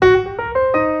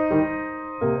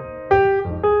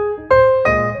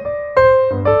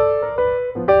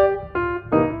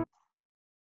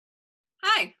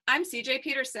CJ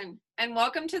Peterson, and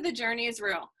welcome to The Journey is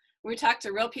Real. We talk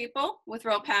to real people with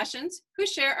real passions who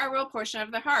share a real portion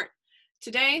of their heart.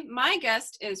 Today, my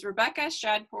guest is Rebeka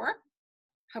Shadpour.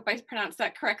 Hope I pronounced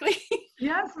that correctly.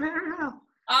 Yes, very well.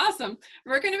 Awesome.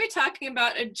 We're going to be talking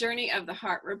about a journey of the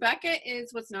heart. Rebeka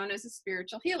is what's known as a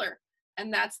spiritual healer,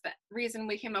 and that's the reason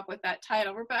we came up with that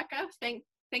title. Rebeka, thank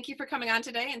you for coming on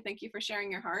today, and thank you for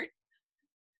sharing your heart.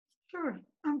 Sure,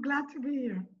 I'm glad to be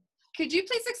here. Could you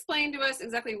please explain to us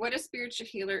exactly what a spiritual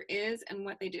healer is and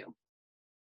what they do?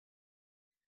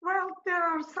 Well, there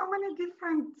are so many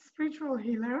different spiritual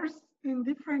healers in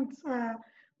different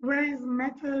ways,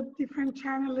 method, different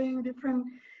channeling, different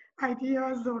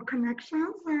ideas or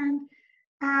connections. And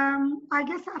I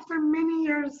guess after many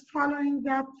years following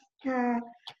that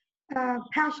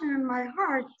passion in my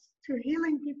heart to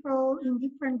healing people in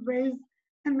different ways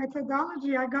and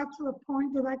methodology, I got to a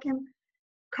point that I can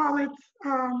call it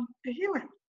a healer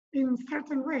in a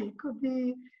certain way. It could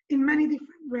be in many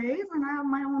different ways, and I have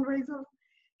my own ways of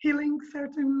healing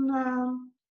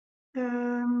certain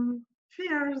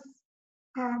fears,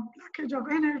 blockage of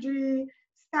energy,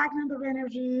 stagnant of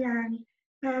energy, and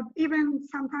even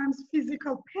sometimes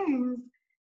physical pains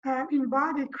in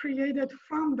body created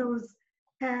from those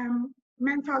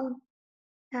mental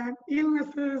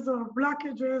illnesses or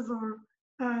blockages or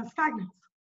stagnance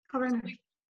of energy.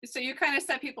 So you kind of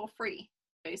set people free,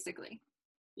 basically.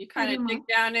 You kind of dig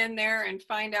down in there and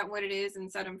find out what it is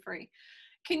and set them free.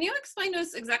 Can you explain to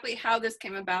us exactly how this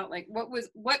came about? Like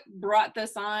what brought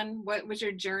this on? What was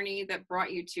your journey that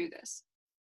brought you to this?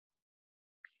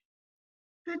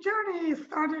 The journey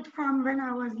started from when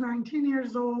I was 19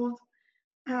 years old,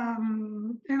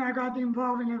 and I got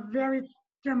involved in a very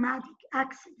dramatic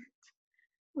accident,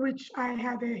 which I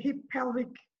had a hip pelvic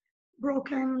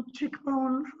broken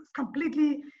cheekbone. I was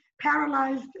completely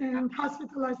paralyzed and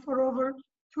hospitalized for over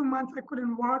 2 months. I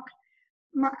couldn't walk.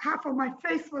 Half of my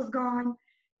face was gone.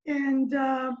 And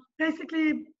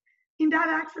basically, in that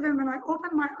accident, when I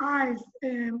opened my eyes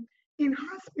in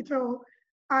hospital,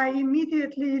 I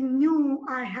immediately knew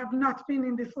I have not been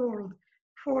in this world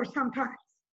for some time.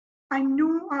 I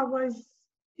knew I was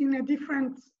in a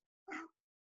different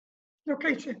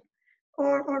location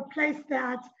or place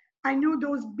that I knew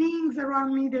those beings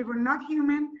around me, they were not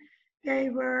human.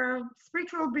 They were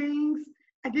spiritual beings.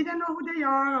 I didn't know who they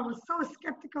are. I was so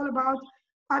skeptical about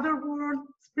other world,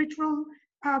 spiritual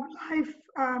life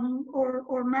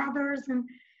or matters. And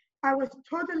I was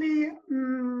totally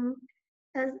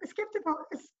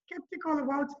skeptical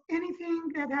about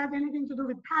anything that had anything to do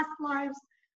with past lives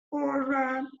or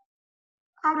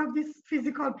out of this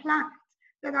physical planet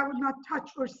that I would not touch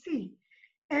or see.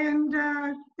 And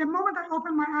the moment I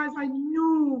opened my eyes, I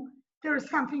knew there was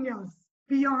something else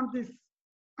beyond this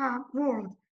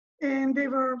world. And they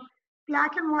were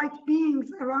black and white beings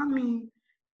around me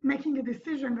making a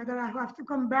decision whether I have to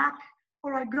come back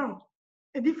or I go,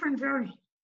 a different journey.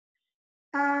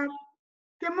 The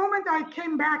moment I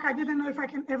came back, I didn't know if I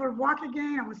can ever walk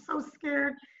again. I was so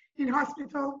scared in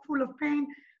hospital, full of pain.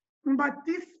 But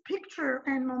this picture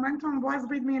and momentum was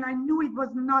with me, and I knew it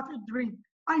was not a dream.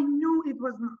 I knew it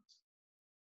was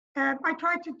not. I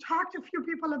tried to talk to a few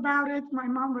people about it. My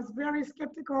mom was very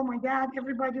skeptical. My dad,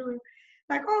 everybody was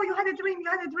like, oh, you had a dream, you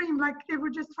had a dream. Like they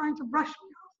were just trying to brush me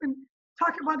off and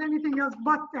talk about anything else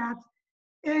but that.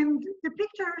 And the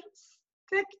picture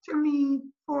stuck to me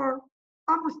for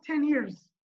almost 10 years.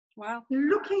 Wow.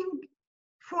 Looking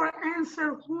for an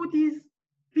answer who these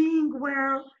beings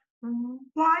were,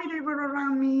 why they were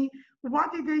around me,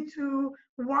 what did they do,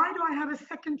 why do I have a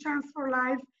second chance for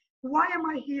life, why am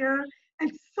I here,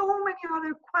 and so many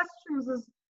other questions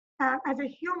as a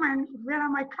human. Where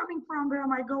am I coming from, where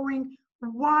am I going,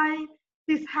 why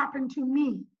this happened to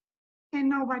me and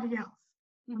nobody else,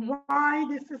 why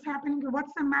this is happening,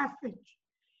 what's the message.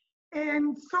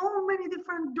 And so many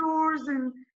different doors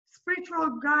and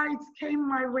spiritual guides came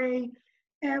my way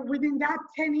within that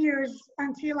 10 years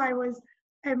until I was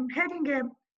heading a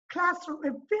classroom,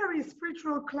 a very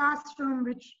spiritual classroom,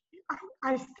 which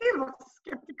I still was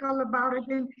skeptical about it.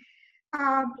 And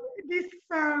this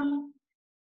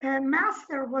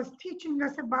master was teaching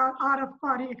us about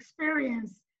out-of-body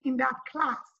experience in that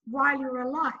class while you're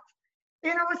alive.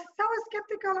 And I was so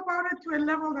skeptical about it to a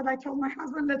level that I told my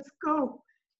husband, let's go.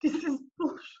 This is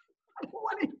bullshit. I don't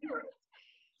want to hear it.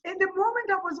 And the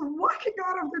moment I was walking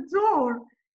out of the door,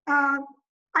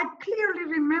 I clearly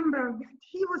remember that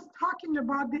he was talking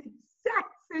about the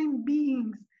exact same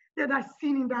beings that I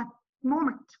seen in that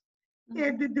moment.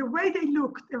 The way they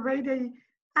look, the way they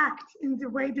act, in the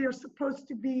way they are supposed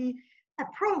to be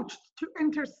approached to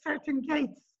enter certain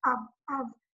gates of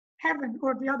heaven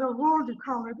or the other world, you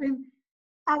call it. And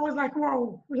I was like,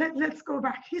 whoa, let's go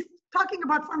back. He's talking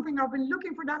about something I've been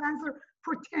looking for that answer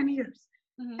for 10 years.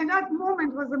 Mm-hmm. And that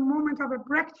moment was a moment of a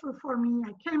breakthrough for me.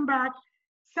 I came back,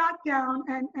 sat down,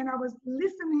 and I was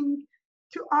listening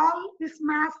to all this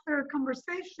master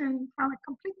conversation from a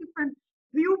completely different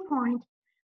viewpoint,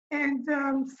 and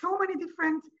so many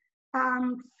different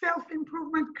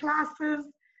self-improvement classes,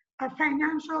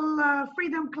 financial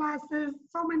freedom classes,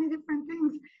 so many different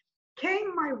things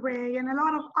came my way, and a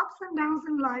lot of ups and downs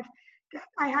in life that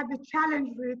I had the challenge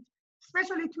with,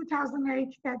 especially 2008,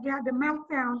 that we had the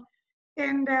meltdown.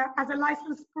 And as a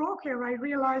licensed broker, I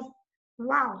realized,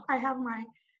 wow, I have my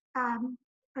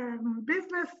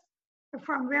business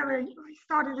from where I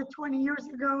started it 20 years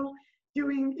ago,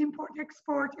 doing import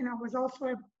export, and I was also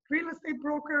a real estate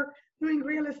broker doing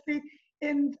real estate.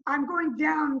 And I'm going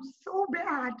down so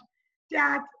bad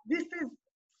that this is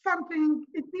something,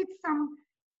 it needs some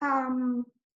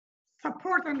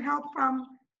support and help from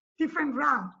different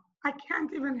realms. I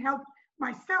can't even help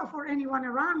myself or anyone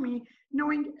around me,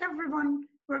 knowing everyone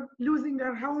were losing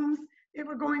their homes, they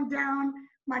were going down,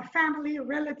 my family,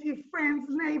 relative, friends,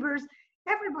 neighbors,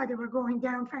 everybody were going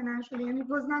down financially, and it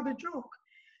was not a joke.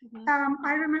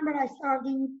 I remember I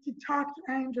started to talk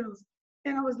to angels,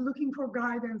 and I was looking for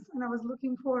guidance, and I was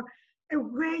looking for a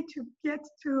way to get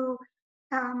to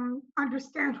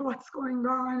understand what's going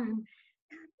on, and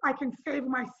I can save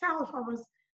myself. I was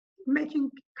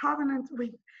making covenants with,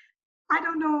 I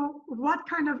don't know what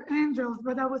kind of angels,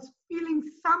 but I was feeling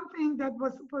something that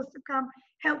was supposed to come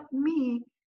help me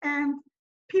and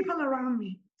people around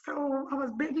me. So I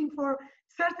was begging for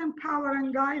certain power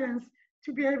and guidance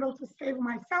to be able to save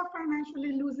myself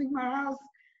financially, losing my house,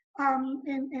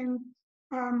 and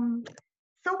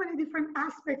so many different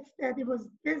aspects, that it was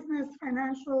business,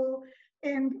 financial,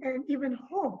 and even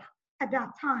hope at that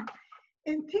time.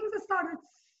 And things started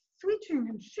switching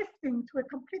and shifting to a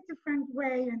complete different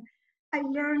way. And I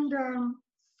learned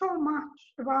so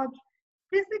much about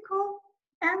physical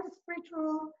and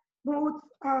spiritual both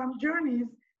journeys,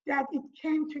 that it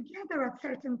came together at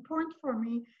certain point for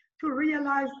me to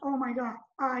realize, oh my God,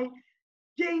 I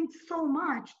gained so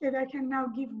much that I can now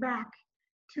give back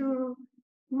to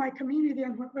my community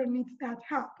and whoever needs that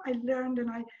help. I learned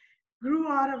and I grew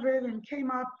out of it and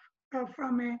came up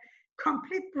from a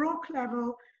complete broke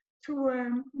level to a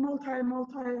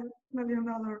multi-million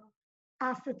dollar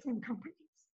assets and companies.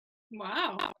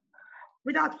 Wow.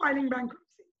 Without filing bankruptcy.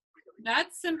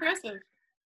 That's impressive.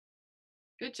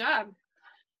 Good job.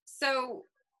 So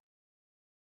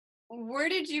where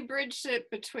did you bridge it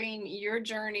between your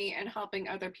journey and helping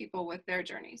other people with their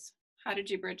journeys? How did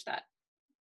you bridge that?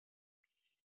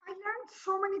 I learned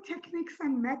so many techniques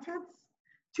and methods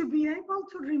to be able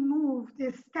to remove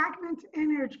the stagnant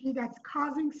energy that's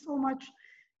causing so much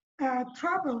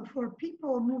trouble for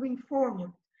people moving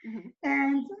forward. Mm-hmm.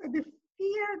 And the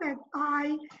fear that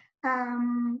I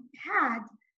had,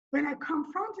 when I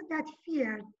confronted that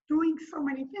fear, doing so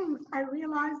many things, I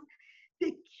realized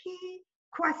the key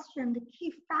question, the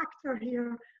key factor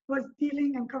here was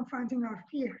dealing and confronting our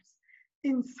fears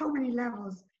in so many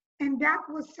levels. And that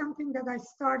was something that I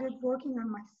started working on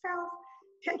myself,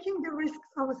 taking the risks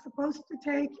I was supposed to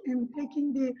take, and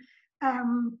taking the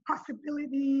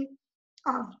possibility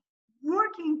of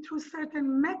working through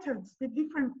certain methods with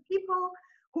different people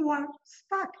who are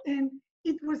stuck. And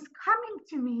it was coming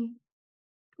to me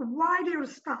why they're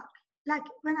stuck. Like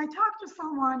when I talk to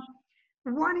someone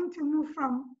wanting to move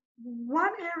from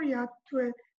one area to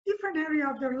a different area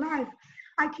of their life,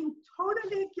 I can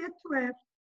totally get to a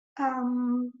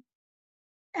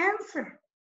answer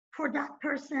for that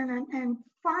person, and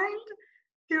find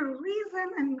the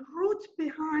reason and root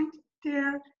behind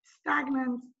their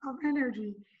stagnance of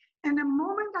energy. And the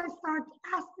moment I start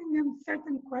asking them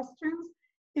certain questions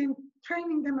and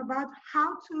training them about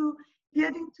how to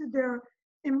get into their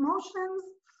emotions,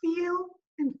 feel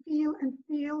and feel and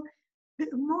feel the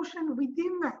emotion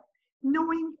within that,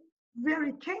 knowing where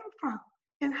it came from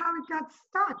and how it got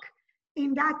stuck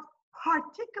in that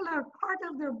particular part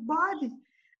of their body,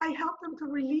 I help them to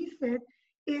release it.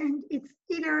 And it's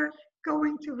either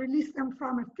going to release them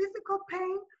from a physical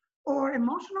pain or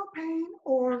emotional pain,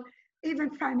 or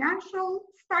even financial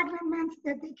stagnant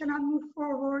that they cannot move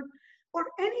forward, or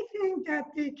anything that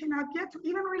they cannot get to,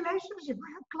 even relationship.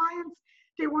 I have clients,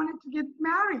 they wanted to get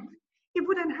married. It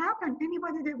wouldn't happen.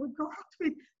 Anybody they would go out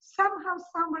with, somehow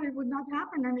somebody would not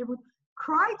happen, and they would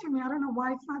cry to me, I don't know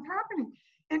why it's not happening.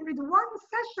 And with one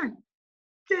session,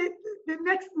 the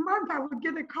next month I would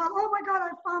get a call, oh my God,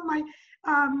 I found my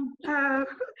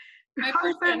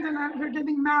husband and we're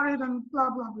getting married and blah,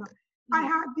 blah, blah. I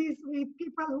had these with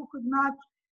people who could not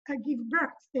give birth.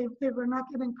 They were not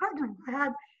getting pregnant. I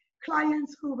had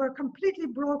clients who were completely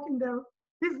broke in their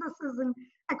businesses, and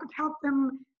I could help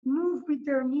them move with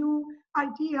their new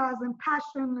ideas and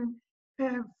passion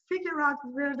and figure out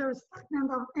where their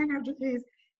stagnant of energy is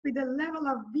with a level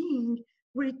of being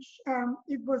which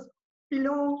it was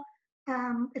below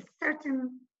a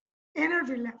certain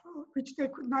energy level which they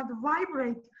could not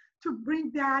vibrate to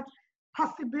bring that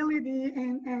possibility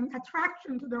and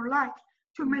attraction to their life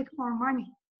to make more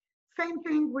money. Same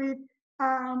thing with,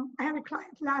 I had a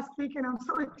client last week and I'm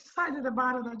so excited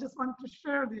about it. I just want to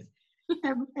share this.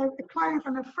 A client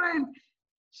and a friend,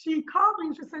 she called me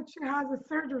and she said she has a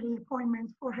surgery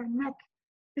appointment for her neck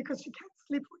because she can't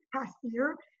sleep for the past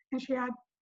year. And she had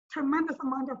tremendous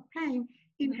amount of pain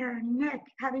in her neck,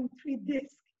 having 3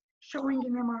 discs showing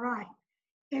in MRI.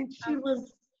 And she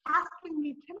was asking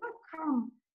me, can I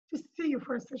come to see you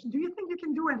for a session? Do you think you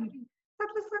can do anything? I said,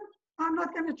 listen, I'm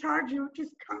not going to charge you.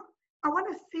 Just come. I want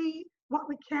to see what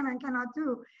we can and cannot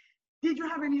do. Did you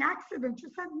have any accident? She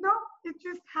said, no, it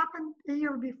just happened a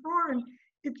year before and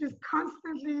it just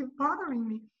constantly bothering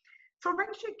me. So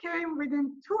when she came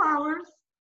within 2 hours,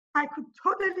 I could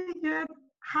totally get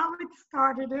how it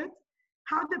started it,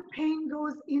 how the pain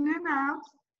goes in and out.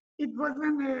 It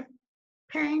wasn't a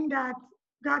pain that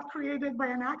got created by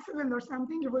an accident or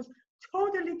something. It was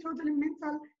totally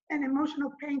mental and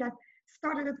emotional pain that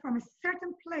started it from a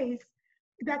certain place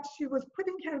that she was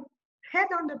putting her head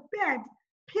on the bed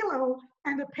pillow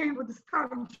and the pain would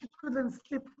start and she couldn't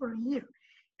sleep for a year.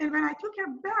 And when I took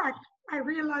her back, I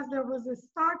realized there was a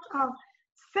start of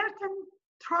certain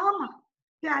trauma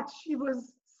that she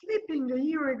was sleeping a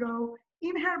year ago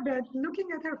in her bed, looking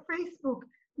at her Facebook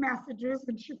messages,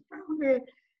 and she found a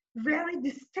very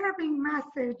disturbing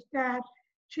message that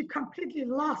she completely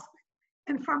lost.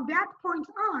 And from that point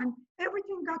on,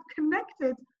 everything got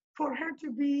connected for her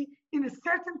to be in a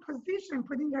certain position,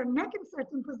 putting her neck in a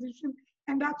certain position,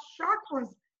 and that shock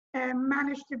was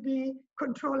managed to be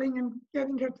controlling and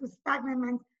getting her to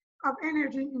stagnant of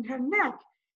energy in her neck.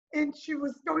 And she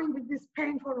was going with this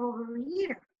pain for over a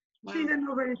year. Wow. She didn't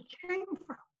know where it came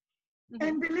from. Mm-hmm.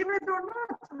 And believe it or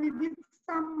not, we did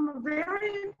some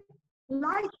very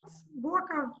light work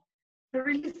of the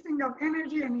releasing of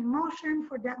energy and emotion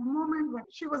for that moment when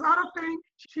she was out of pain.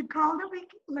 She called a week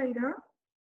later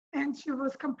and she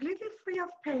was completely free of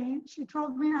pain. She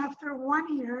told me after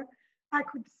 1 year, I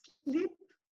could sleep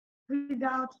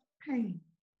without pain.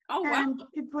 Oh, wow. And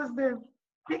it was the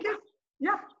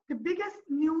biggest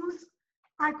news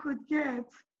I could get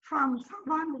from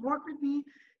someone who worked with me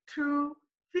through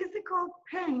physical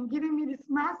pain, giving me this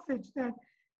message that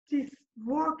this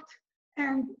worked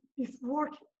and this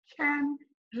work can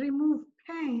remove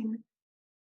pain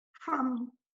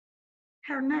from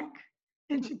her neck.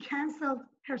 And she canceled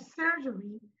her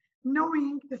surgery,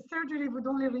 knowing the surgery would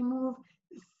only remove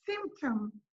the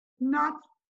symptom, not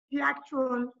the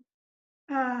actual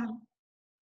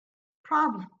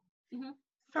problem. Mm-hmm.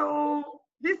 So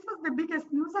this was the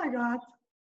biggest news I got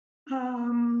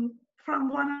from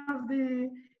one of the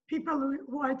people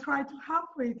who I try to help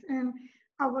with. And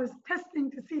I was testing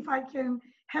to see if I can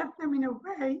help them in a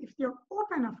way, if they're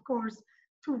open, of course,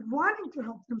 to wanting to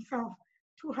help themselves,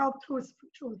 to help through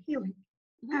spiritual healing.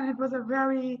 Mm-hmm. And it was a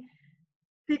very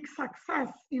big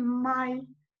success in my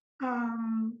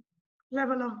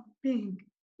level of being.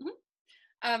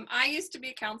 Mm-hmm. I used to be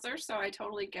a counselor, so I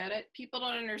totally get it. People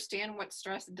don't understand what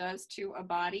stress does to a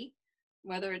body,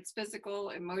 whether it's physical,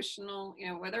 emotional,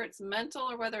 whether it's mental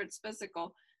or whether it's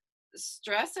physical.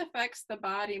 Stress affects the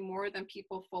body more than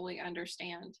people fully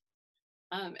understand.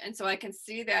 And so I can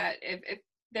see that if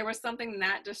there was something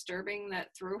that disturbing that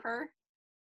threw her,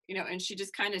 and she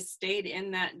just kind of stayed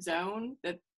in that zone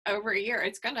that over a year,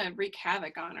 it's going to wreak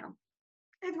havoc on her.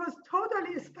 It was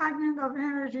totally stagnant of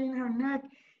energy in her neck.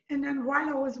 And then while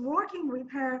I was working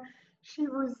with her, she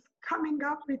was coming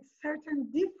up with certain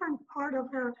different part of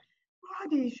her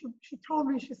body. She told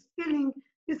me she's feeling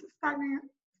this stagnant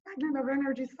of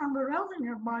energy somewhere else in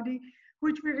her body,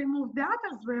 which we removed that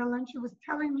as well. And she was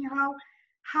telling me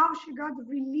how she got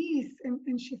released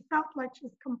and she felt like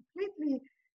she's completely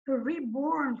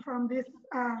reborn from this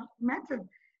method.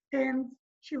 And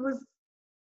she was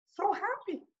so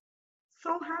happy.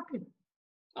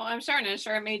 Well, I'm sure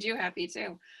it made you happy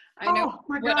too. I know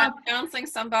when I'm counseling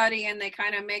somebody and they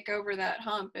kind of make over that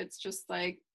hump, it's just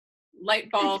like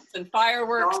light bulbs and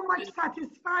fireworks. So much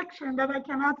satisfaction that I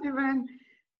cannot even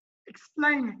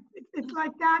explain it. It's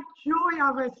like that joy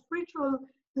of a spiritual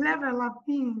level of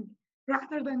being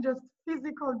rather than just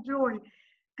physical joy.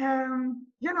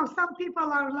 Some people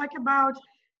are like about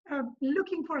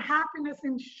looking for happiness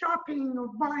in shopping or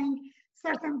buying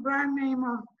certain brand name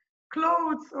of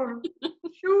clothes or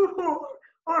shoe,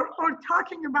 or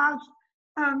talking about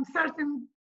certain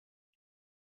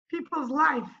people's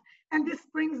life, and this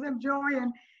brings them joy.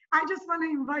 And I just want to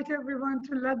invite everyone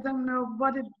to let them know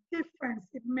what a difference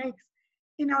it makes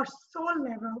in our soul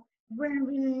level when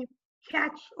we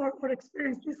catch or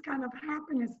experience this kind of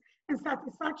happiness and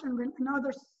satisfaction when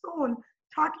another soul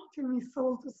talking to me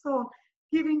soul to soul,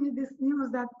 giving me this news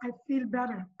that I feel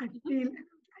better, I feel energized,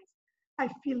 I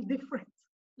feel different,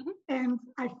 and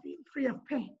I feel free of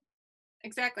pain.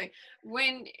 Exactly.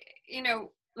 When,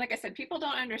 like I said, people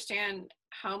don't understand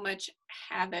how much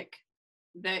havoc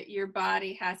that your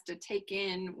body has to take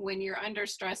in when you're under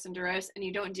stress and duress and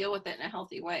you don't deal with it in a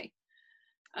healthy way.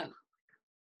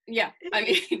 Yeah, I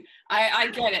mean, I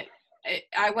get it.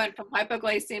 I went from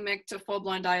hypoglycemic to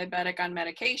full-blown diabetic on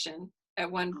medication at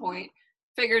one point,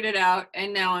 figured it out,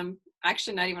 and now I'm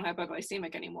actually not even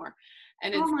hypoglycemic anymore.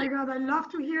 And it's oh my God, I love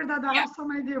to hear that. I have so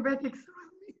many diabetics.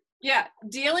 Yeah,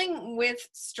 dealing with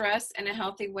stress in a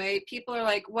healthy way, people are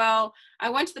like, well, I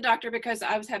went to the doctor because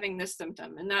I was having this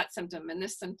symptom and that symptom and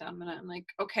this symptom. And I'm like,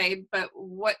 okay, but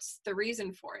what's the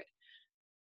reason for it?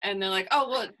 And they're like, oh,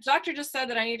 well, the doctor just said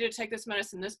that I needed to take this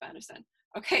medicine.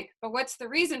 Okay, but what's the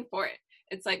reason for it?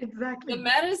 It's like, exactly. The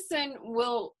medicine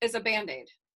is a Band-Aid,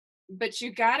 but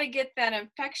you got to get that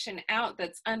infection out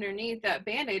that's underneath that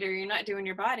Band-Aid, or you're not doing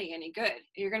your body any good.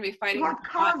 You're going to be fighting. What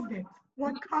caused it?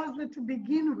 What caused it to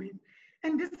begin with?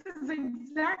 And this is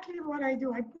exactly what I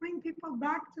do. I bring people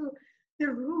back to the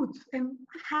roots and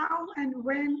how and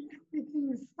when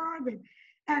everything started.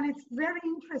 And it's very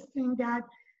interesting that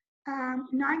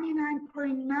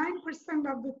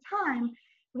 99.9% of the time,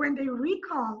 when they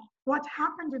recall what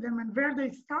happened to them and where they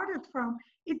started from,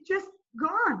 it's just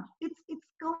gone. It's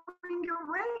going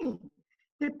away.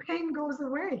 The pain goes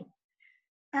away.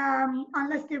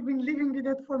 Unless they've been living with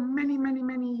it for many, many,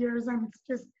 many years, and it's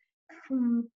just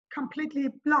completely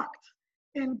blocked.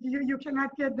 And you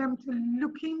cannot get them to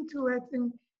look into it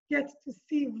and get to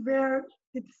see where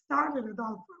it started it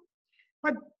all from.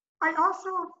 But I also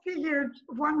figured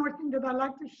one more thing that I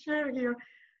like to share here.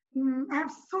 I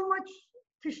have so much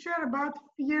to share about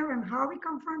fear and how we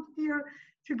confront fear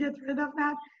to get rid of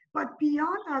that. But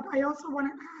beyond that, I also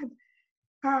want to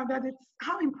add that it's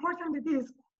how important it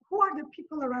is. Who are the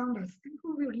people around us and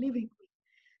who we're living with?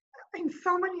 In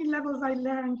so many levels, I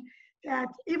learned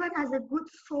that even as a good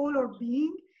soul or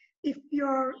being, if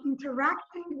you're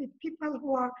interacting with people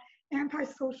who are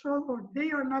antisocial, or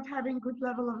they are not having good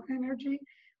level of energy,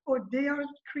 or they are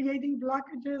creating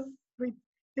blockages with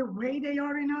the way they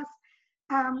are in us,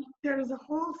 there is a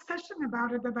whole session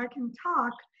about it that I can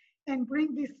talk and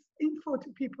bring this info to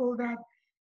people that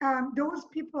those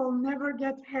people never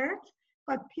get hurt,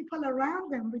 but people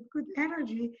around them with good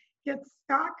energy get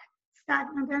stuck,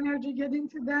 stagnant energy get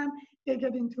into them, they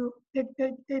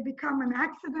become an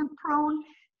accident prone.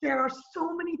 There are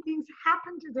so many things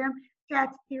happen to them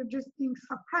that they're just being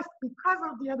suppressed because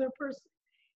of the other person.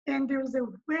 And there's a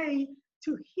way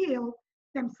to heal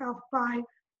themselves by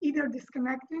either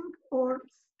disconnecting or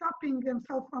stopping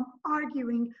themselves from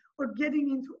arguing or getting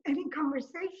into any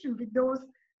conversation with those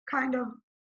kind of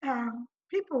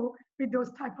people with those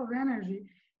type of energy.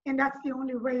 And that's the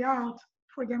only way out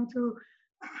for them to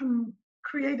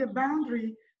create a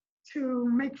boundary to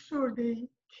make sure they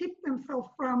keep themselves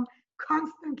from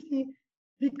constantly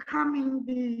becoming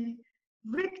the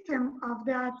victim of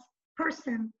that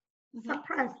person,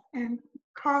 suppressed, and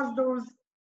cause those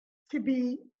to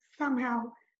be somehow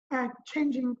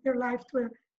changing their life to a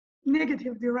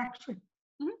negative direction.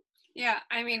 Yeah,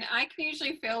 I mean, I can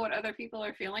usually feel what other people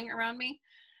are feeling around me.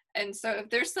 And so if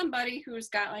there's somebody who's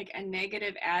got like a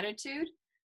negative attitude,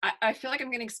 I feel like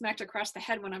I'm getting smacked across the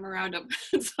head when I'm around them.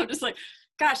 So I'm just like,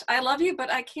 gosh, I love you,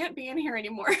 but I can't be in here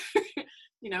anymore.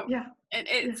 Yeah. And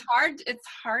it's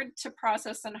hard to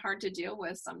process and hard to deal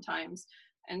with sometimes.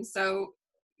 And so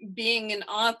being an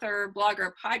author,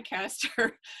 blogger,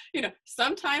 podcaster,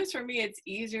 sometimes for me it's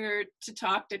easier to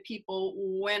talk to people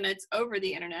when it's over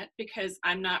the internet because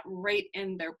I'm not right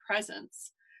in their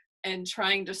presence and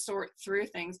trying to sort through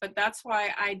things. But that's why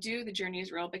I do The Journey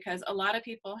is Real, because a lot of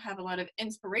people have a lot of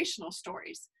inspirational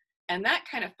stories, and that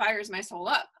kind of fires my soul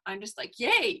up. I'm just like,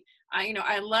 yay.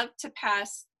 I love to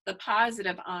pass the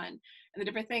positive on and the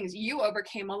different things. You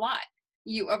overcame a lot.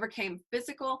 You overcame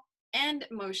physical and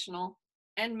emotional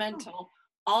and mental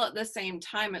all at the same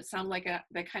time. It sounded like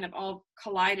they kind of all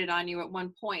collided on you at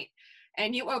one point,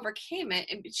 and you overcame it.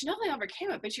 But you not only overcame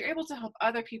it, but you're able to help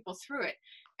other people through it.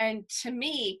 And to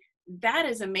me, that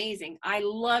is amazing. I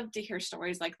love to hear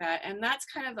stories like that. And that's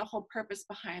kind of the whole purpose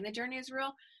behind The Journey is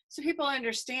Real. So people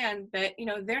understand that,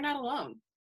 they're not alone.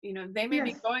 You know, they may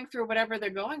Yes. be going through whatever they're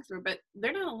going through, but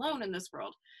they're not alone in this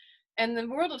world. And the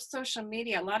world of social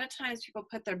media, a lot of times people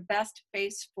put their best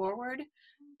face forward,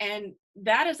 and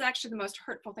that is actually the most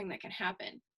hurtful thing that can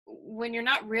happen. When you're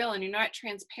not real and you're not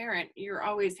transparent, you're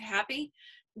always happy.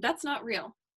 That's not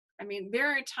real. I mean, there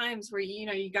are times where, you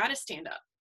know, you got to stand up.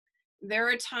 There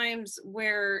are times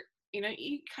where, you know,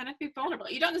 you kind of be vulnerable.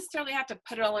 You don't necessarily have to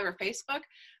put it all over Facebook,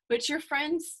 but your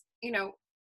friends, you know,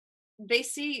 they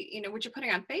see, you know, what you're putting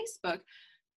on Facebook,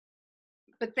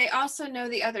 but they also know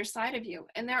the other side of you.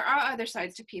 And there are other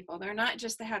sides to people. They're not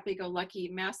just the happy-go-lucky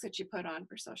mask that you put on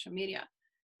for social media.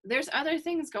 There's other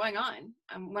things going on.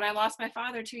 When I lost my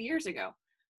father 2 years ago,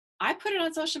 I put it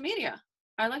on social media.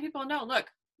 I let people know, look,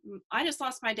 I just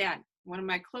lost my dad, one of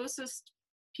my closest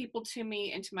people to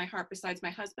me and to my heart besides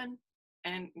my husband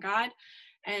and God.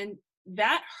 And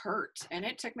that hurt. And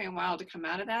it took me a while to come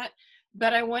out of that.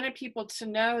 But I wanted people to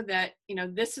know that, you know,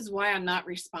 this is why I'm not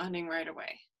responding right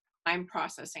away. I'm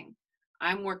processing.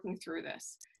 I'm working through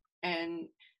this. And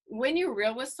when you're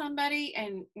real with somebody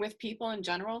and with people in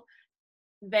general,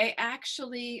 they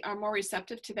actually are more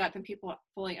receptive to that than people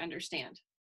fully understand.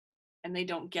 And they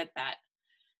don't get that.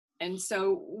 And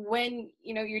so when,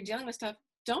 you know, you're dealing with stuff,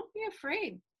 don't be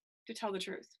afraid to tell the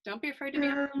truth. Don't be afraid to be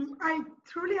honest. I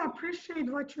truly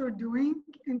appreciate what you're doing,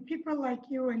 and people like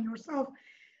you and yourself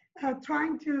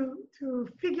trying to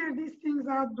figure these things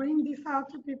out, bring this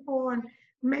out to people and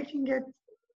making it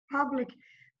public.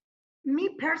 Me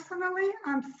personally,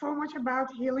 I'm so much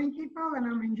about healing people and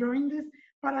I'm enjoying this,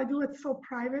 but I do it so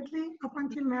privately up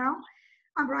until now.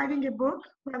 I'm writing a book,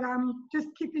 but I'm just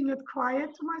keeping it quiet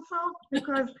to myself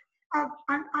because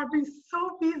I've been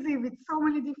so busy with so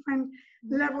many different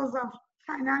levels of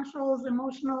financials,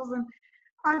 emotionals, and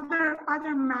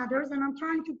other matters, and I'm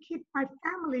trying to keep my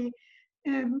family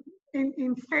in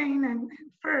sane and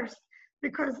first,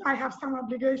 because I have some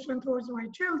obligation towards my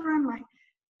children, my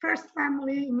first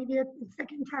family, immediate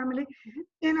second family,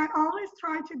 and I always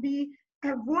try to be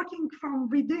working from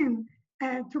within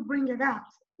to bring it out,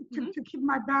 to keep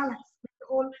my balance with the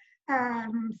whole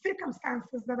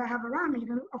circumstances that I have around me.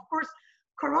 And of course,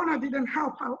 Corona didn't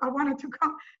help. I wanted to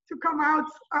come out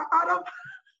of.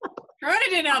 Corona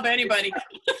didn't help anybody.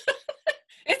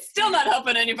 It's still not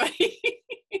helping anybody.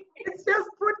 It's just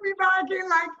put me back in,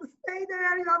 like, stay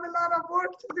there, you have a lot of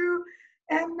work to do.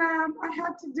 And I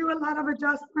had to do a lot of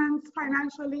adjustments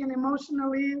financially and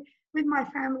emotionally with my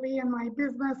family and my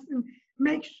business, and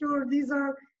make sure these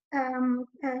are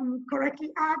correctly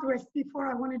addressed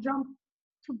before I want to jump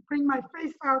to bring my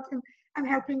face out and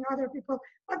helping other people.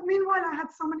 But meanwhile, I had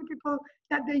so many people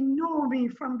that they know me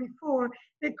from before.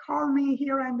 They call me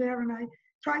here and there, and I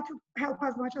try to help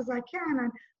as much as I can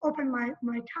and open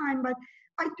my time. But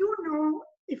I do know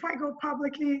if I go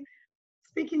publicly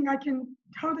speaking, I can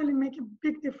totally make a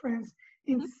big difference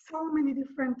in so many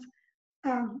different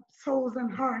souls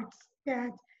and hearts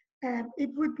that it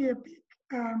would be a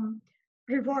big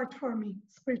reward for me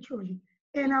spiritually.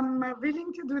 And I'm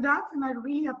willing to do that. And I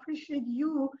really appreciate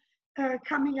you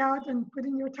coming out and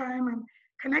putting your time and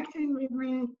connecting with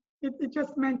me. It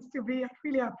just meant to be. I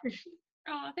really appreciate it.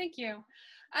 Oh, thank you.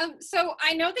 So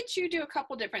I know that you do a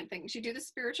couple different things. You do the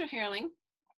spiritual healing.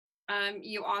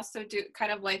 You also do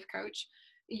kind of life coach.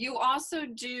 You also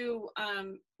do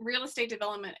real estate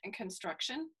development and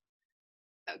construction.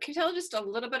 Can you tell just a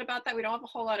little bit about that? We don't have a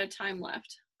whole lot of time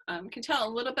left. Can you tell a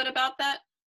little bit about that?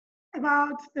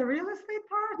 About the real estate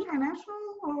part,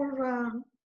 financial, or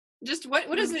just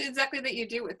what is it exactly that you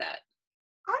do with that?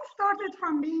 I started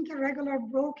from being a regular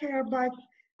broker, but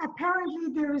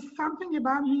apparently there is something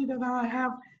about me that I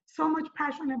have so much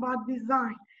passion about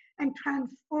design and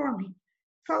transforming.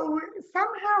 So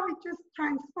somehow it just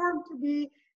transformed to be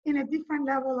in a different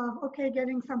level of, okay,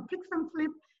 getting some fix and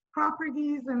flip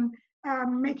properties and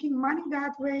making money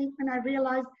that way. And I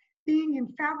realized being in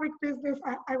fabric business,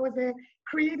 I was a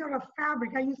creator of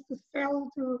fabric. I used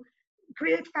to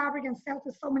create fabric and sell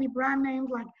to so many brand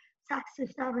names like Saks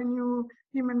Fifth Avenue,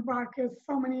 Neiman Marcus,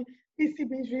 so many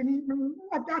BCBG.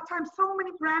 At that time, so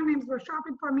many brand names were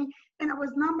shopping for me, and I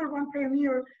was #1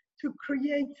 pioneer to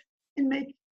create and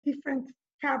make different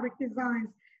fabric designs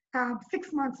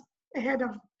 6 months ahead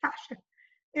of fashion.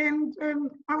 And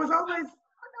I was always,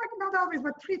 not always,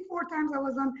 but 3-4 times I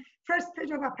was on first page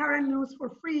of apparel news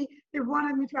for free. They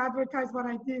wanted me to advertise what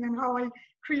I did and how I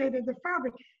created the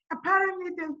fabric. Apparently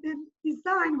the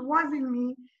design was in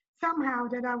me somehow,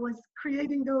 that I was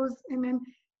creating those, and then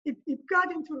it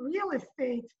got into real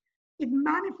estate. It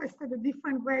manifested a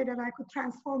different way that I could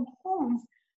transform homes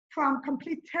from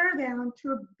complete tear down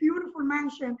to a beautiful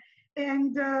mansion.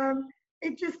 And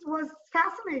it just was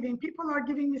fascinating. People are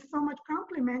giving me so much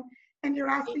compliment. and you're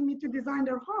asking me to design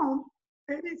their home,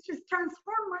 it's just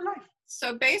transformed my life.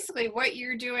 So basically what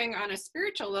you're doing on a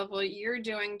spiritual level, you're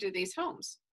doing to these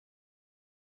homes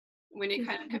when you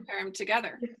kind of compare them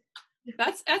together.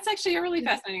 That's actually really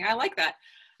fascinating. I like that.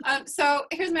 So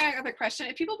here's my other question.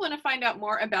 If people want to find out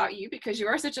more about you, because you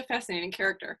are such a fascinating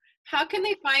character, how can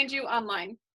they find you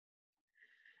online?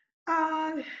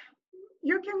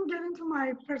 You can get into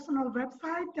my personal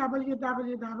website,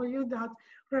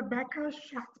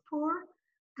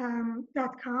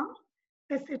 www.rebekashadpour.com,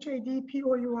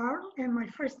 Shadpour, and my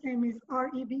first name is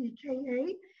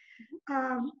Rebeka.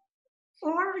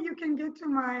 Or you can get to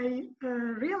my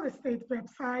real estate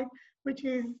website, which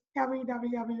is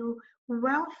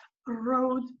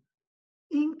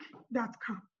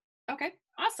www.wealthroadinc.com. Okay,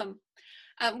 awesome.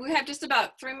 We have just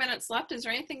about 3 minutes left. Is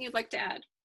there anything you'd like to add?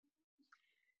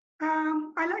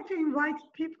 I like to invite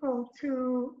people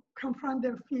to confront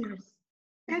their fears.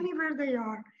 Anywhere they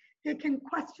are, they can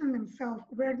question themselves.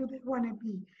 Where do they want to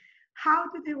be? How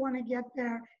do they want to get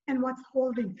there? And what's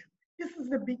holding them? This is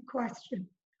the big question.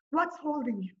 What's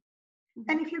holding you?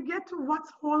 And if you get to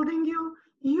what's holding you,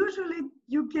 usually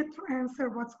you get to answer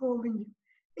what's holding you.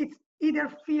 It's either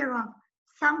fear of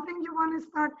something you want to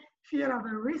start, fear of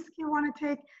a risk you want to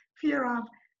take, fear of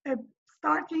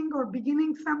starting or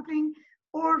beginning something,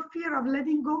 or fear of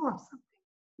letting go of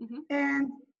something. And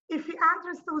if you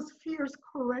address those fears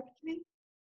correctly,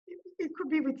 it could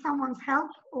be with someone's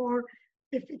help, or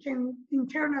if you can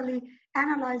internally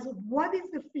analyze what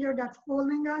is the fear that's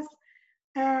holding us.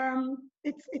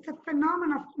 It's a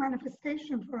phenomenon of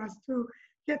manifestation for us to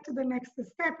get to the next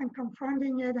step and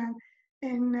confronting it.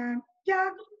 And yeah,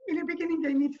 in the beginning,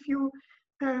 they need few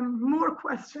more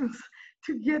questions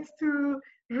to get to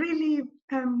really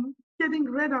getting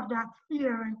rid of that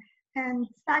fear and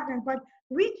stagnant. But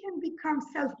we can become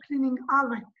self-cleaning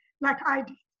oven, like I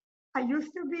did. I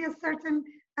used to be a certain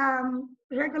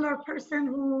regular person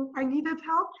who I needed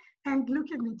help, and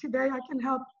look at me today. I can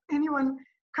help anyone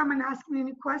come and ask me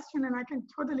any question, and I can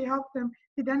totally help them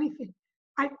with anything.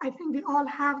 I think we all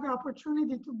have the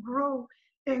opportunity to grow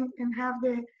and have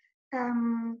the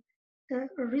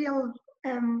real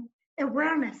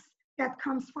awareness that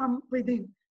comes from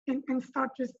within, and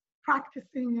start just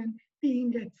practicing and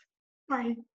being it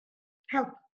by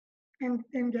help and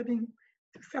getting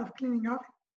to self-cleaning up.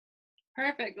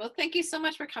 Perfect. Well, thank you so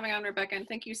much for coming on, Rebeka, and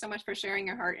thank you so much for sharing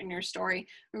your heart and your story.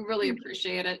 We really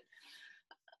appreciate it.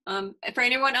 For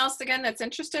anyone else, again, that's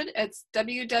interested, it's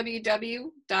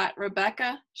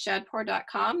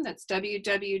www.rebekashadpour.com. That's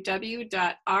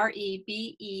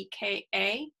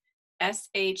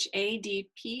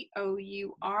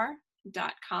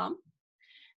www.rebekashadpour.com.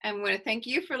 And I want to thank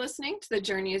you for listening to The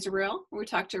Journey is Real, where we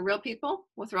talk to real people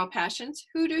with real passions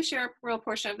who do share a real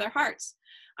portion of their hearts.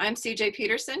 I'm CJ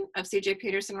Peterson of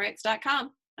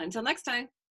cjpetersonwrites.com. Until next time.